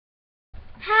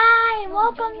Hi, and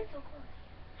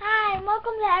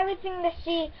welcome to Everything to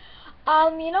See.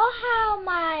 You know how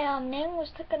my name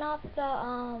was taken off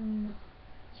the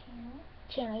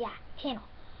channel.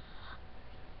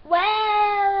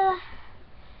 Well,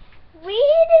 we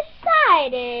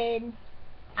decided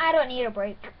I don't need a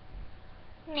break.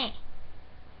 Nah.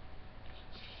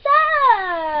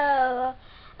 So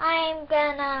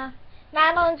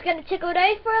Madeline's gonna take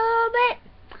away for a little bit,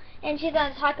 and she's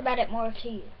gonna talk about it more to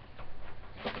you.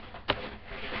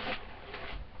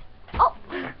 Oh,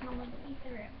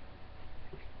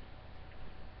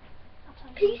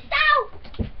 peace out.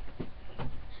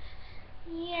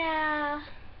 Yeah.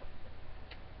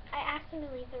 I asked him to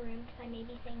leave the room because I may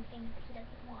be saying things he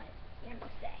doesn't want him to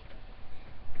say.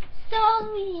 So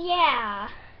yeah.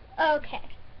 Okay.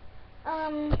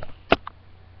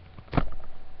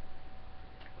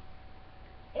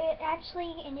 It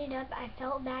actually ended up, I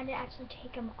felt bad to actually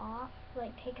take him off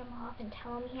and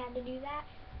tell him he had to do that.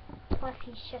 Plus,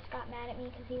 he just got mad at me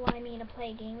because he wanted me to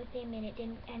play a game with him and it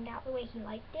didn't end out the way he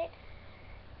liked it.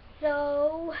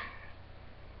 So,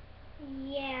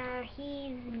 yeah,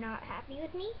 he's not happy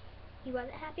with me. He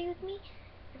wasn't happy with me.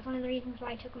 That's one of the reasons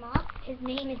why I took him off. His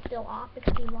name is still off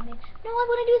because he wanted, no, I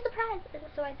want to do a surprise.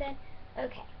 So I said,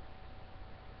 okay.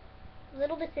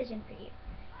 Little decision for you.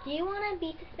 Do you want to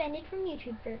be suspended from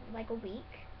YouTube for like a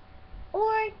week?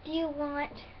 Or do you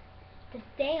want to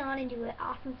stay on and do an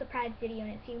awesome surprise video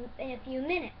in a few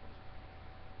minutes?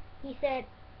 He said,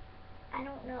 I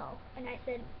don't know. And I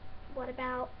said, what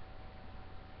about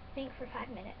think for 5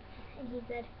 minutes? And he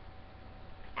said,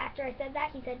 after I said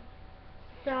that, he said,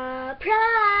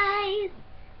 surprise!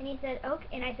 And he said, okay.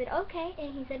 And I said, okay.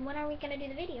 And he said, when are we going to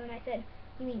do the video? And I said,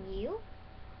 you mean you?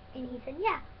 And he said,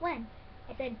 yeah, when?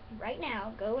 I said, right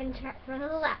now, go in front of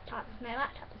the laptop. My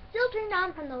laptop is still turned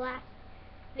on from the last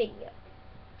video.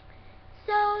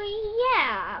 So,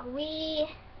 yeah, we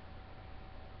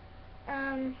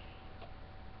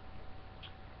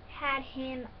had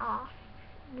him off.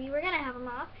 We were going to have him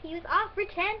off. He was off for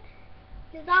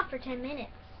 10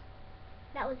 minutes.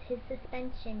 That was his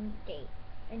suspension date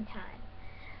and time.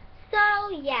 So,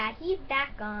 yeah, he's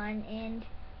back on, and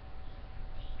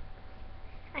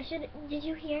did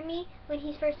you hear me? When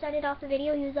he first started off the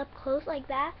video, he was up close like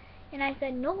that, and I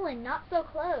said, Nolan, not so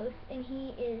close, and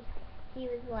he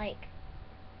was like,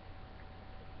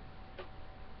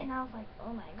 and I was like,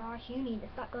 oh my gosh, you need to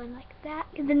stop going like that,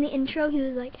 because in the intro, he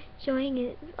was like, showing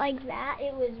it like that.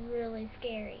 It was really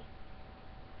scary.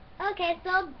 Okay,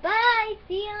 so bye,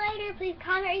 see you later, please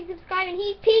comment, rate, subscribe, and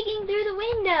he's peeking through the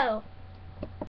window.